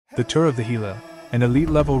the Tour of the Gila, an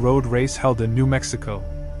elite-level road race held in New Mexico,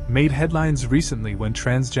 made headlines recently when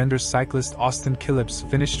transgender cyclist Austin Killips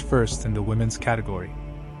finished first in the women's category.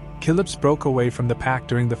 Killips broke away from the pack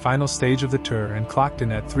during the final stage of the tour and clocked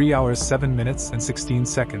in at 3 hours 7 minutes and 16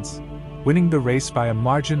 seconds, winning the race by a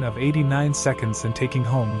margin of 89 seconds and taking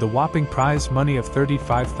home the whopping prize money of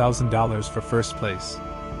 $35,000 for first place.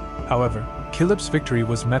 However, Killips' victory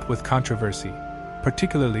was met with controversy,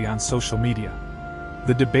 particularly on social media.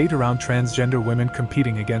 The debate around transgender women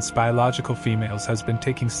competing against biological females has been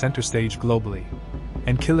taking center stage globally,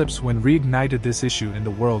 and Killips' win reignited this issue in the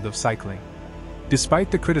world of cycling. Despite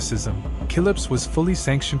the criticism, Killips was fully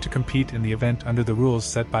sanctioned to compete in the event under the rules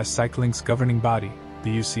set by cycling's governing body, the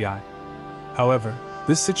UCI. However,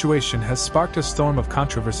 this situation has sparked a storm of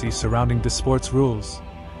controversy surrounding the sport's rules,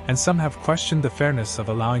 and some have questioned the fairness of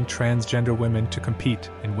allowing transgender women to compete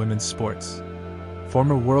in women's sports.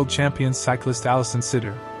 Former world champion cyclist Alison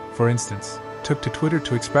Sitter, for instance, took to Twitter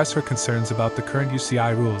to express her concerns about the current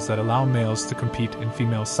UCI rules that allow males to compete in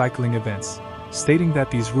female cycling events, stating that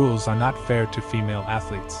these rules are not fair to female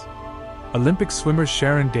athletes. Olympic swimmer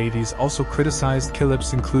Sharon Davies also criticized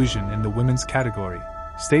Killips' inclusion in the women's category,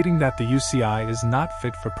 stating that the UCI is not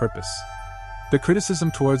fit for purpose. The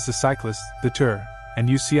criticism towards the cyclist, the Tour, and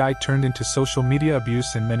UCI turned into social media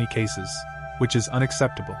abuse in many cases, which is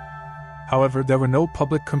unacceptable. However, there were no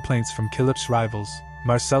public complaints from Killips' rivals,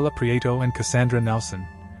 Marcela Prieto and Cassandra Nelson,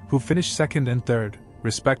 who finished second and third,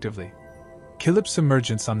 respectively. Killips'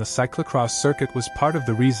 emergence on the cyclocross circuit was part of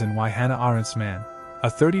the reason why Hannah Arendsman, a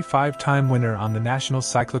 35-time winner on the national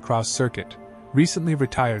cyclocross circuit, recently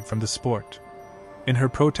retired from the sport. In her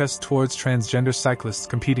protest towards transgender cyclists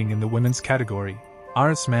competing in the women's category,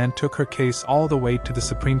 Arendsman took her case all the way to the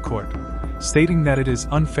Supreme Court, stating that it is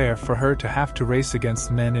unfair for her to have to race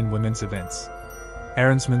against men in women's events.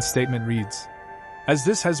 Arendsman's statement reads, "As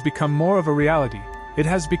this has become more of a reality, it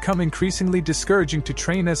has become increasingly discouraging to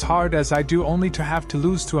train as hard as I do only to have to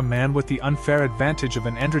lose to a man with the unfair advantage of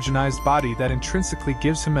an androgenized body that intrinsically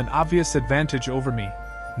gives him an obvious advantage over me,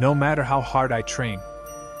 no matter how hard I train."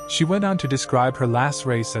 She went on to describe her last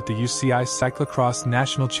race at the UCI Cyclocross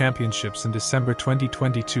National Championships in December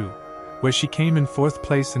 2022, where she came in fourth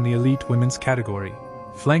place in the elite women's category,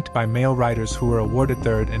 flanked by male riders who were awarded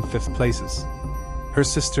third and fifth places. Her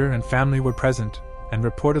sister and family were present, and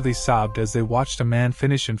reportedly sobbed as they watched a man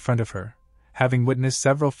finish in front of her, having witnessed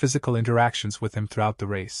several physical interactions with him throughout the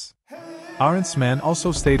race. Arendsman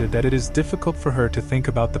also stated that it is difficult for her to think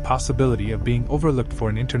about the possibility of being overlooked for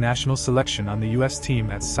an international selection on the US team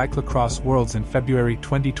at Cyclocross Worlds in February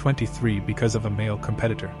 2023 because of a male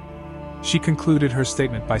competitor. She concluded her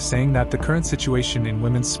statement by saying that the current situation in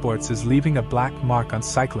women's sports is leaving a black mark on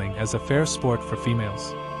cycling as a fair sport for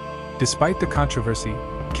females. Despite the controversy,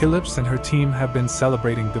 Killips and her team have been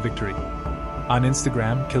celebrating the victory. On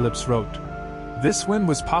Instagram, Killips wrote, "This win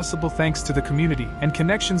was possible thanks to the community and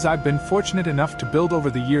connections I've been fortunate enough to build over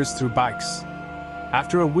the years through bikes.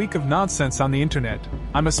 After a week of nonsense on the internet,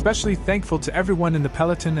 I'm especially thankful to everyone in the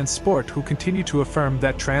peloton and sport who continue to affirm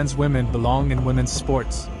that trans women belong in women's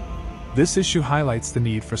sports." This issue highlights the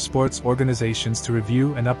need for sports organizations to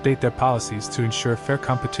review and update their policies to ensure fair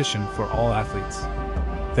competition for all athletes.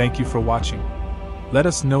 Thank you for watching. Let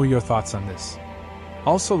us know your thoughts on this.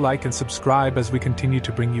 Also like and subscribe as we continue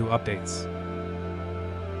to bring you updates.